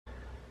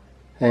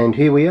And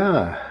here we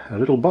are, a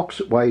little box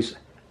that weighs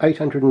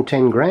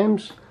 810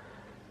 grams,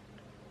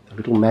 a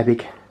little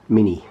Mavic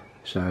Mini.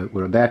 So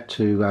we're about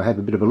to have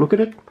a bit of a look at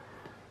it,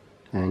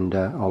 and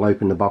I'll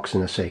open the box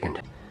in a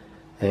second.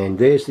 And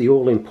there's the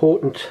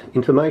all-important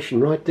information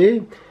right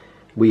there.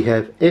 We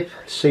have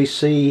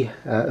FCC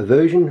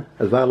version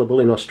available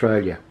in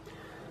Australia.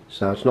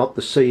 So it's not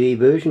the CE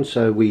version,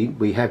 so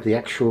we have the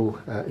actual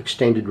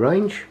extended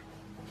range.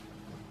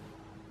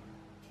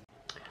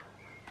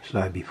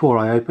 So before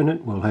I open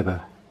it, we'll have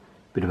a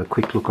bit of a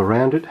quick look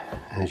around it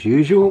as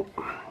usual.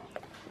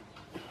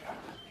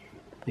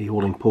 The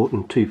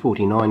all-important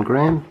 249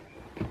 gram.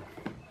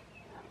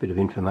 Bit of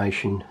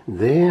information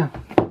there.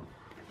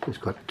 It's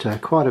got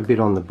quite a bit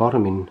on the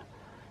bottom in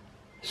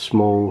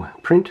small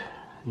print.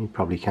 You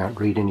probably can't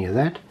read any of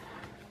that.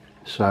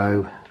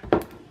 So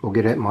we'll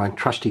get out my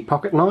trusty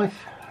pocket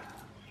knife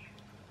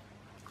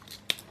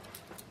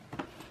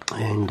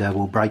and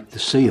we'll break the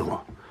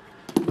seal.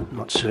 I'm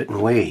not certain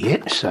where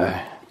yet, so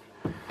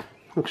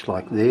looks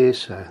like there,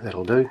 so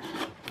that'll do.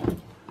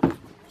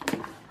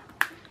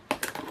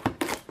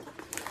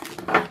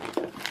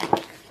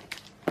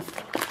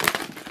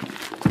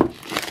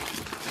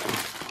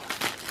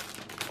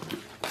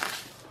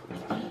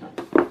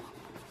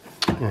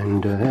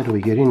 And how do we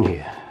get in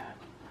here?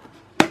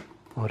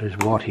 What is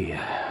what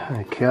here?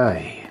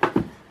 Okay.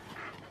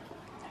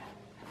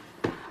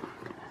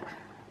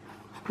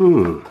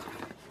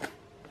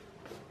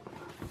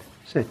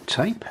 Is that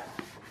tape?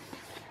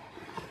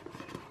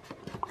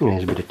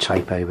 There's a bit of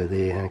tape over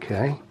there,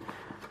 okay.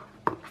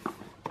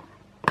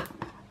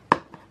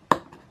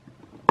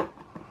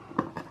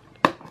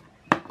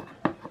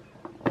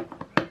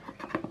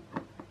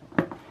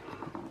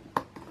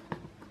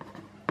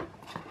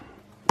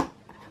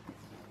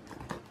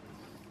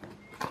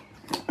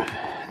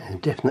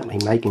 And definitely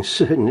making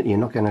certain that you're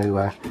not going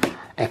to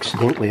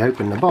accidentally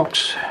open the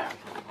box.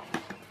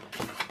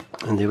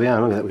 And there we are,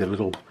 look at that, we've got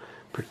little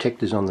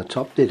protectors on the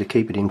top there to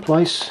keep it in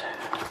place.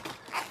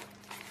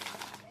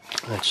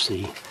 That's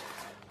the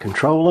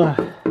controller,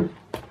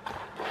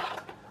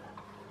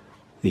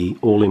 the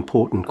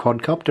all-important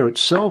quadcopter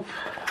itself,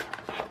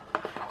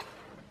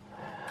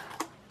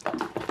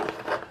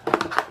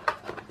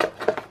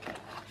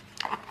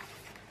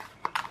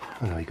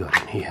 what have we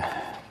got in here?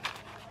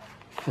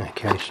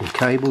 Okay, some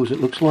cables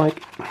it looks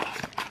like.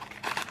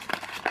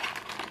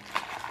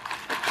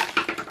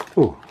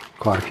 Oh,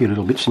 quite a few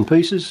little bits and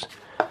pieces,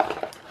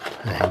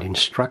 and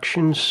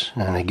instructions,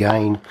 and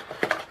again,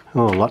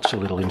 oh, lots of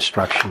little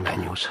instruction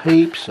manuals,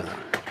 heaps of them.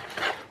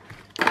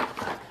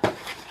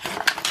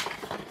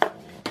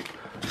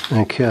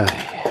 Okay,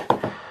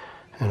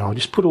 and I'll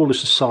just put all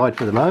this aside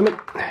for the moment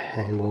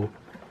and we'll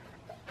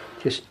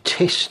just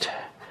test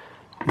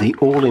the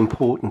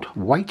all-important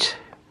weight,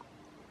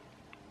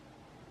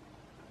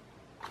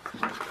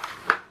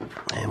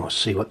 and we'll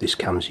see what this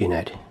comes in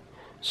at,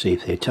 see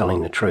if they're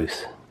telling the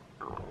truth.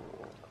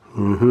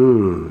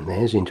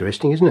 There's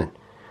interesting, isn't it?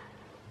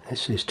 That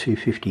says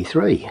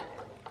 253.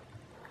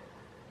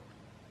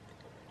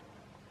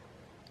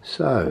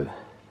 So,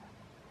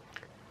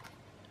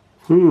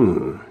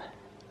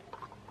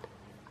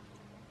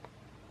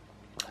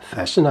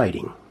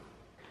 fascinating.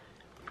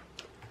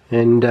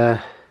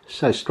 And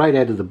so straight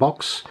out of the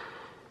box,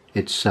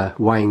 it's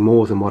weighing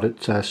more than what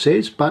it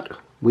says, but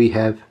we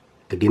have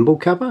a gimbal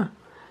cover,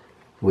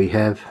 we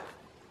have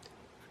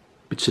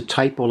bits of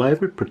tape all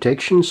over it,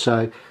 protection,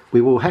 so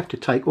we will have to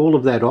take all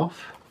of that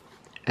off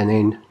and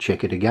then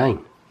check it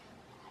again.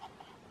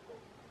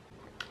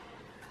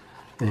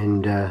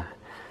 And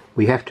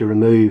we have to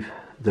remove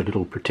the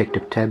little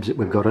protective tabs that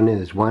we've got on there.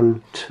 There's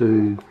 1,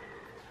 2,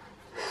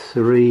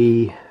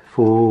 3,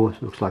 4,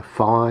 looks like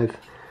 5.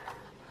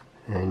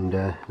 And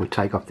we'll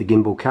take off the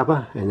gimbal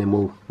cover and then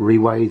we'll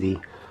reweigh the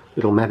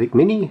little Mavic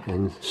Mini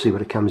and see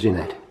what it comes in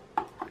at.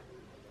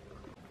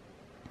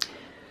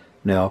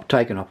 Now I've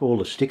taken off all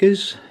the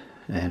stickers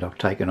and I've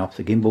taken off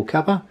the gimbal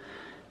cover.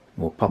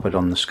 We'll pop it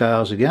on the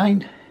scales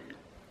again.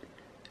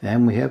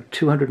 And we have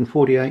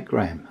 248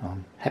 gram.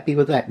 I'm happy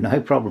with that, no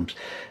problems.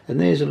 And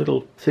there's a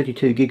little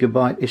 32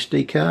 gigabyte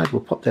SD card.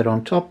 We'll pop that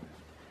on top.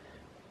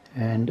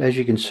 And as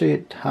you can see,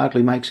 it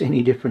hardly makes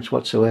any difference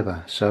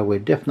whatsoever. So we're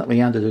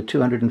definitely under the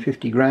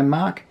 250 gram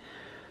mark.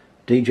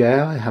 DJI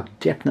have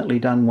definitely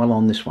done well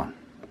on this one.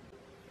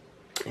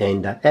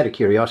 And out of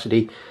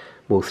curiosity,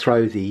 we'll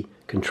throw the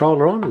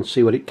controller on and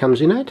see what it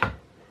comes in at.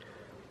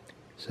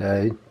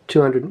 So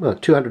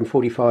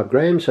 245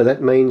 grams, so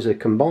that means a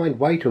combined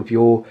weight of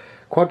your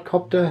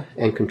quadcopter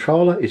and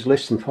controller is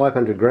less than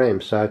 500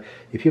 grams. So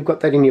if you've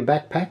got that in your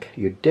backpack,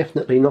 you're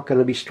definitely not going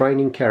to be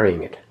straining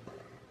carrying it.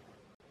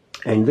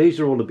 And these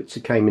are all the bits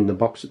that came in the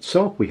box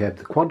itself. We have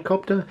the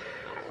quadcopter,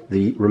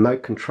 the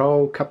remote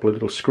control, a couple of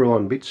little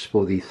screw-on bits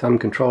for the thumb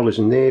controllers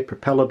in there,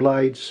 propeller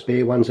blades,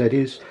 spare ones that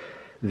is,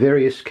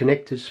 various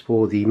connectors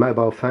for the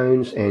mobile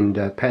phones and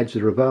pads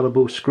that are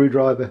available,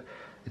 screwdriver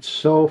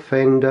itself,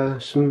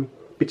 and some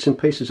bits and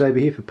pieces over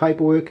here for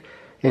paperwork,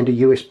 and a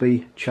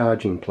USB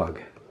charging plug.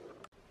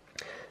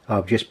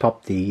 I've just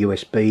popped the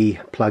USB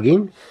plug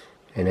in,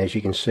 and as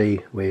you can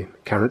see we're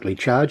currently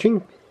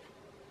charging.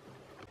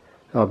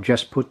 I've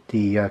just put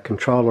the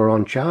controller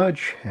on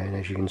charge, and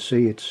as you can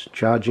see it's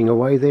charging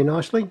away there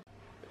nicely.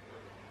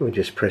 We'll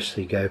just press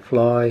the go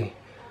fly,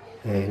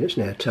 and it's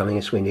now telling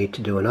us we need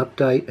to do an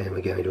update, and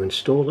we're going to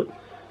install it.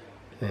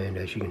 And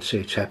as you can see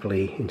it's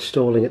happily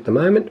installing at the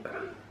moment,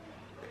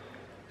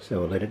 so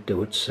we'll let it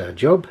do its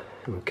job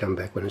and we'll come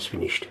back when it's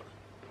finished.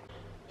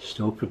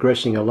 Still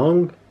progressing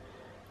along,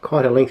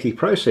 quite a lengthy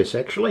process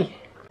actually.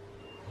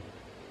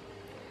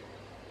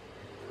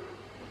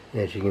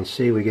 As you can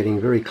see we're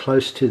getting very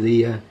close to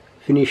the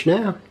finish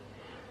now,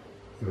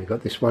 and we've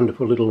got this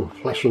wonderful little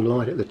flashing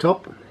light at the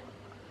top.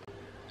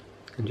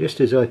 And just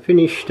as I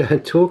finished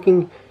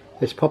talking,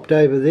 it's popped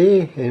over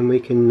there, and we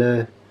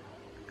can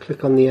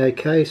click on the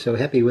OK, so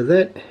happy with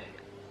that.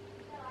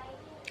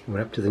 We're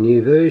up to the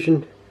new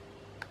version,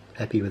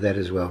 happy with that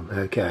as well.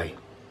 OK.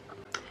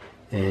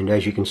 And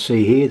as you can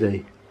see here,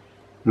 the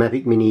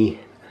Mavic Mini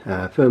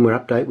firmware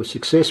update was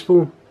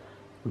successful.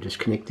 We'll just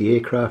connect the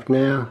aircraft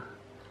now,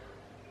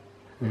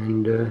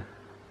 and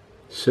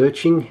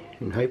searching,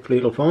 and hopefully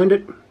it'll find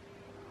it.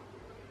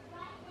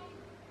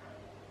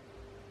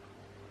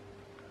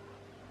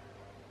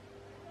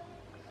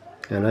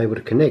 And able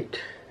to connect.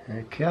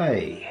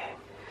 Okay.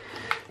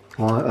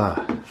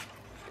 The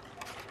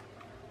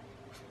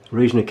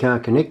reason it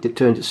can't connect, it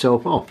turns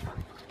itself off.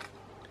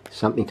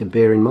 Something to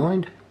bear in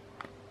mind.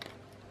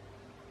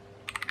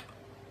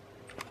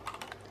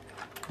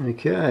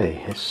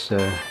 Okay, let's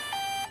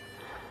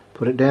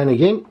put it down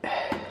again.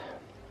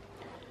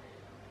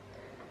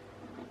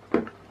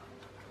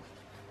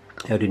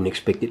 I didn't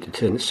expect it to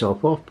turn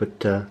itself off,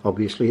 but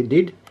obviously it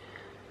did.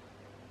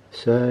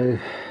 So,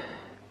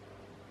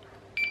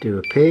 do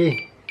a pair.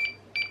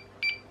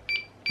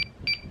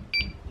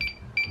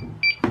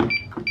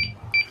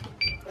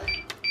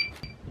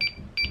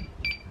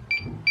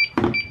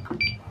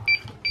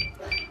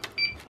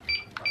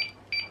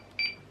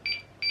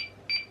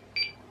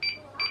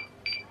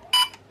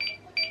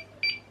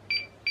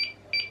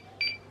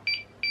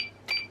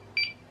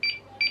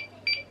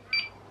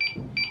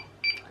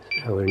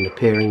 So we're in the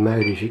pairing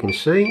mode, as you can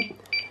see,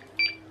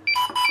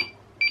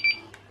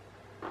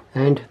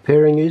 and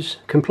pairing is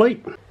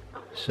complete.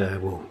 So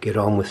we'll get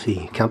on with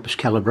the compass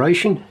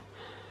calibration.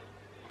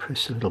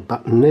 Press the little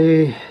button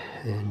there,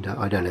 and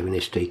I don't have an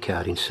SD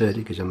card inserted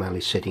because I'm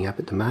only setting up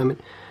at the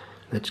moment.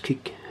 Let's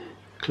click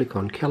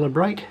on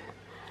calibrate,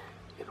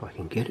 if I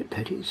can get it,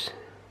 that is.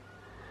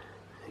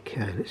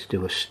 Okay, let's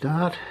do a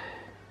start.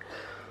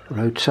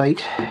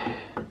 Rotate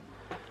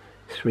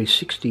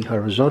 360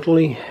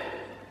 horizontally.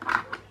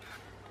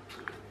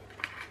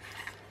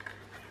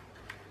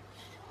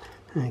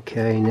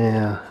 Okay,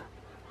 now,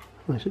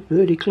 is it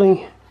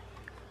vertically?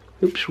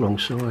 Oops, wrong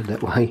side,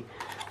 that way.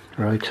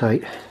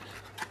 Rotate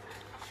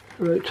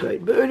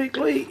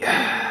vertically.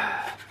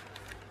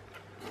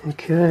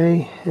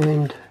 Okay,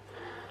 and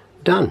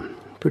done.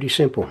 Pretty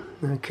simple.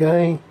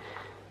 Okay,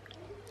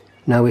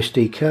 no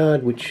SD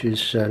card, which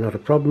is not a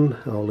problem.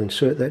 I'll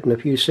insert that in a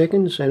few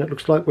seconds, and it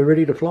looks like we're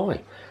ready to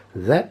fly.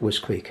 That was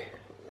quick.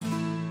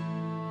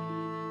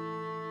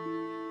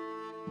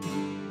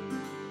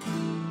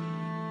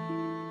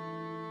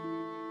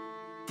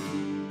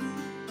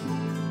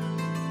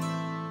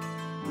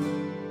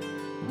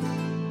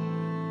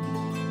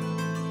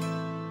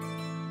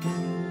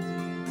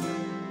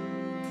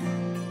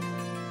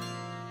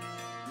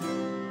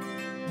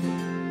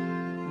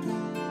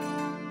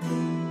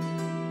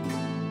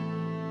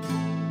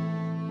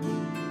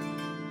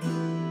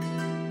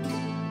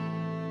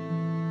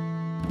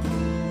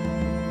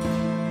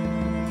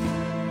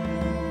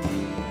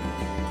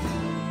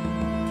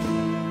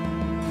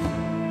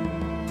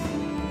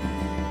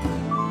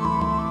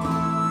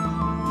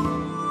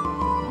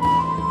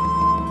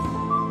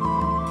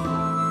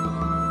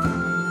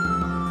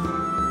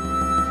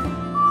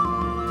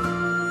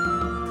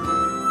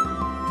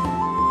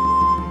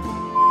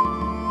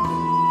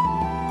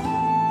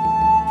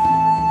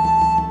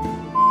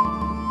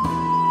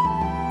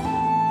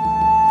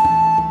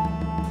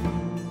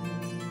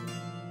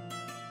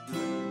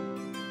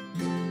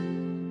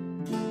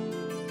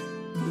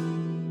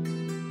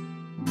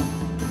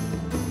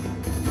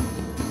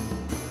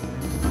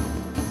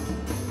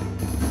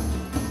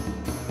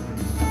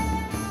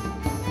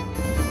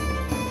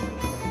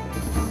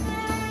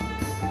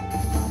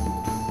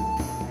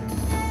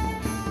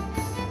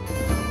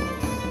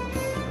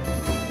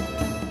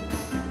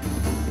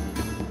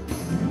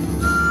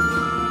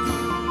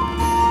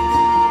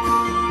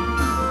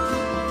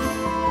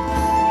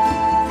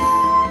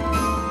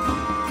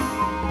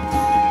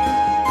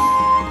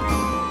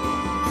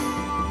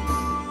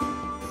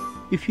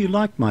 If you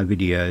like my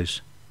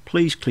videos,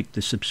 please click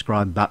the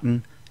subscribe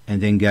button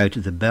and then go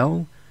to the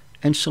bell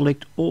and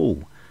select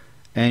all,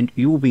 and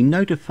you will be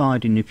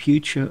notified in the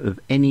future of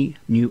any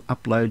new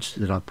uploads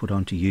that I put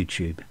onto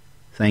YouTube.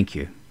 Thank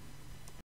you.